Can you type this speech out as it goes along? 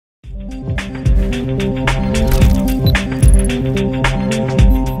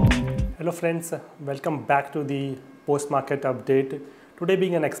friends, welcome back to the post-market update. Today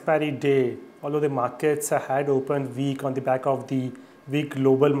being an expiry day, although the markets had opened weak on the back of the weak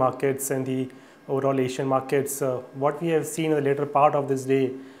global markets and the overall Asian markets, what we have seen in the later part of this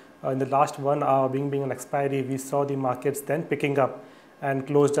day, in the last 1 hour being an expiry, we saw the markets then picking up and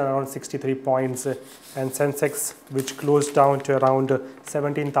closed around 63 points, and Sensex which closed down to around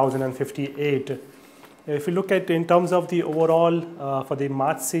 17,058. If you look at in terms of the overall for the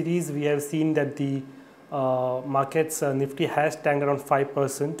March series, we have seen that the markets Nifty has tanked around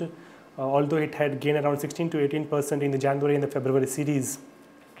 5%, although it had gained around 16 to 18% in the January and the February series.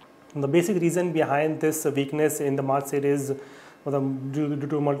 And the basic reason behind this weakness in the March series was due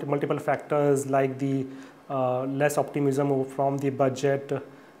to multiple factors like the less optimism from the budget,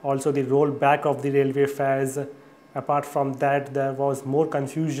 also the rollback of the railway fares. Apart from that, there was more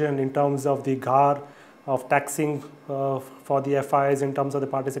confusion in terms of the GAR of taxing for the FIs in terms of the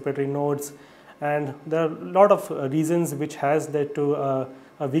participatory notes, and there are a lot of reasons which has led to a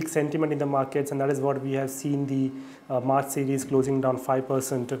weak sentiment in the markets, and that is what we have seen the March series closing down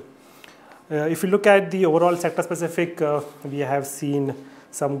 5%. If you look at the overall sector specific, we have seen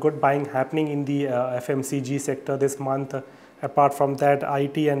some good buying happening in the FMCG sector this month. Apart from that,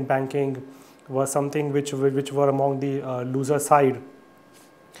 IT and banking was something which were among the loser side.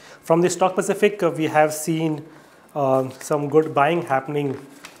 From the stock specific, we have seen some good buying happening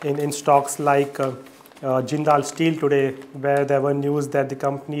in stocks like Jindal Steel today, where there were news that the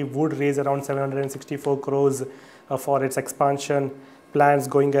company would raise around 764 crores for its expansion plans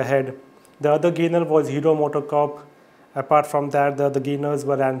going ahead. The other gainer was Hero MotoCorp. Apart from that, the gainers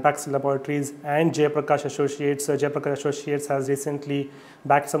were Anpax Laboratories and Jaiprakash Associates. Jaiprakash Associates has recently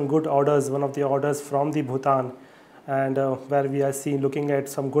backed some good orders, one of the orders from the Bhutan, and where we are looking at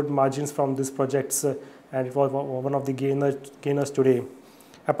some good margins from these projects, and it was one of the gainers today.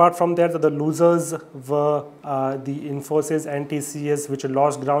 Apart from that, the losers were the Infosys and TCS, which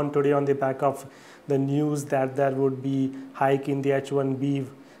lost ground today on the back of the news that there would be hike in the H-1B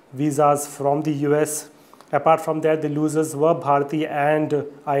visas from the US. Apart from that, the losers were Bharti and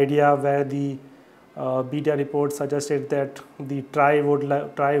Idea, where the media report suggested that the TRAI would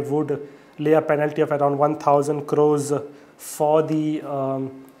lay a penalty of around 1,000 crores for the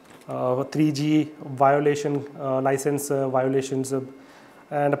 3G violation, license violations.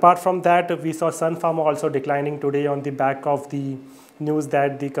 And apart from that, we saw Sun Pharma also declining today on the back of the news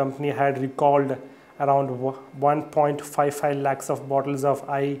that the company had recalled around 1.55 lakhs of bottles of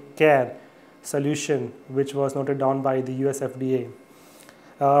eye care solution, which was noted down by the US FDA.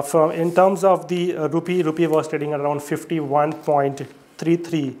 In terms of the rupee was trading at around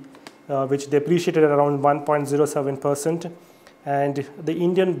 51.33, which depreciated around 1.07%, and the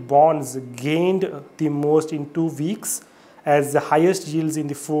Indian bonds gained the most in 2 weeks as the highest yields in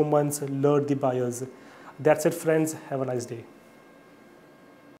the 4 months lured the buyers. That's it, friends. Have a nice day.